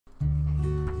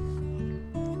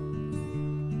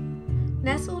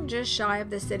Nestled just shy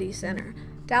of the city center,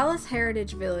 Dallas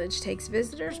Heritage Village takes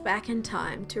visitors back in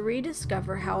time to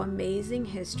rediscover how amazing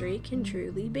history can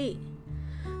truly be.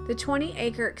 The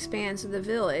 20-acre expanse of the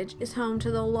village is home to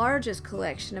the largest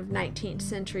collection of 19th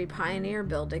century pioneer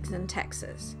buildings in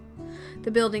Texas.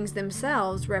 The buildings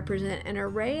themselves represent an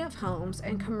array of homes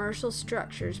and commercial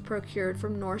structures procured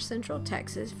from north central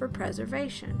Texas for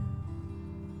preservation.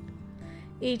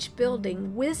 Each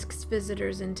building whisks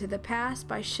visitors into the past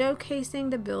by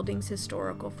showcasing the building's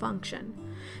historical function.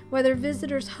 Whether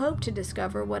visitors hope to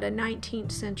discover what a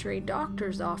 19th century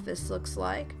doctor's office looks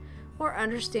like, or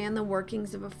understand the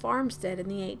workings of a farmstead in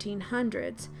the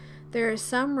 1800s, there is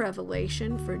some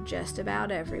revelation for just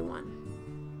about everyone.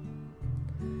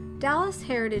 Dallas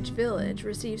Heritage Village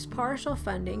receives partial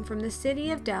funding from the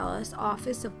City of Dallas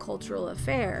Office of Cultural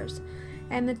Affairs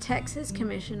and the Texas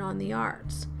Commission on the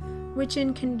Arts, which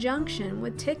in conjunction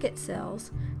with ticket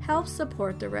sales helps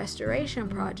support the restoration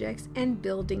projects and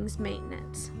buildings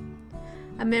maintenance.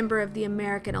 A member of the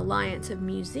American Alliance of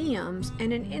Museums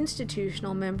and an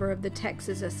institutional member of the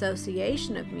Texas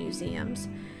Association of Museums,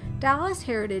 Dallas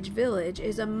Heritage Village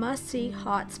is a must-see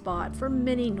hotspot for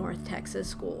many North Texas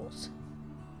schools.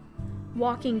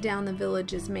 Walking down the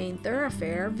village's main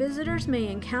thoroughfare, visitors may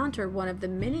encounter one of the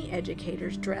many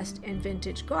educators dressed in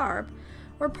vintage garb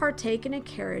or partake in a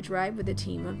carriage ride with a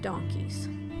team of donkeys.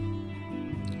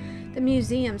 The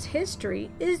museum's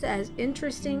history is as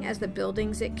interesting as the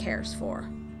buildings it cares for.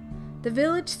 The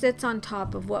village sits on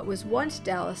top of what was once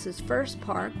Dallas's first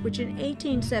park, which in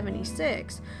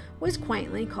 1876 was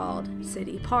quaintly called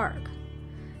City Park.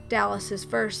 Dallas's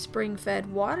first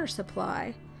spring-fed water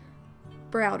supply,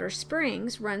 Browder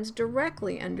Springs, runs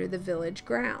directly under the village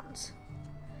grounds.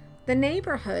 The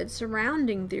neighborhood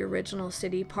surrounding the original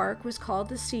city park was called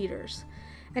the Cedars,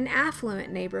 an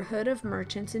affluent neighborhood of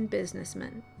merchants and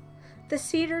businessmen. The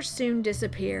Cedars soon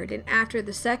disappeared, and after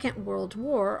the Second World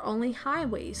War, only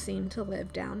highways seemed to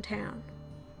live downtown.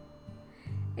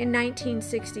 In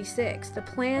 1966, the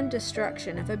planned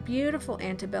destruction of a beautiful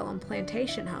antebellum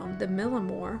plantation home, the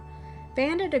Millimore,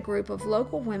 banded a group of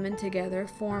local women together,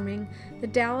 forming the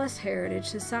Dallas Heritage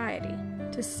Society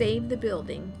to save the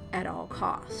building at all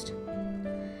cost.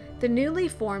 The newly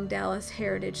formed Dallas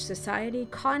Heritage Society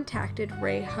contacted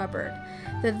Ray Hubbard,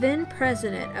 the then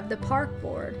president of the Park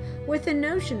Board, with the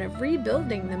notion of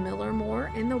rebuilding the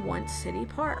Millimore in the once city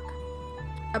park.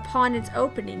 Upon its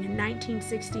opening in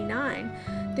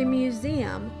 1969, the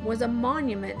museum was a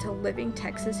monument to living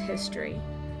Texas history,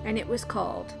 and it was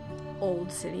called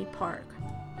Old City Park.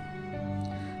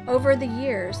 Over the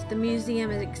years, the museum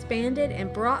has expanded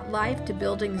and brought life to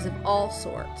buildings of all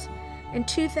sorts. In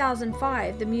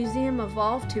 2005, the museum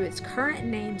evolved to its current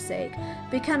namesake,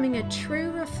 becoming a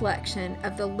true reflection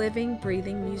of the living,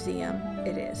 breathing museum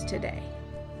it is today.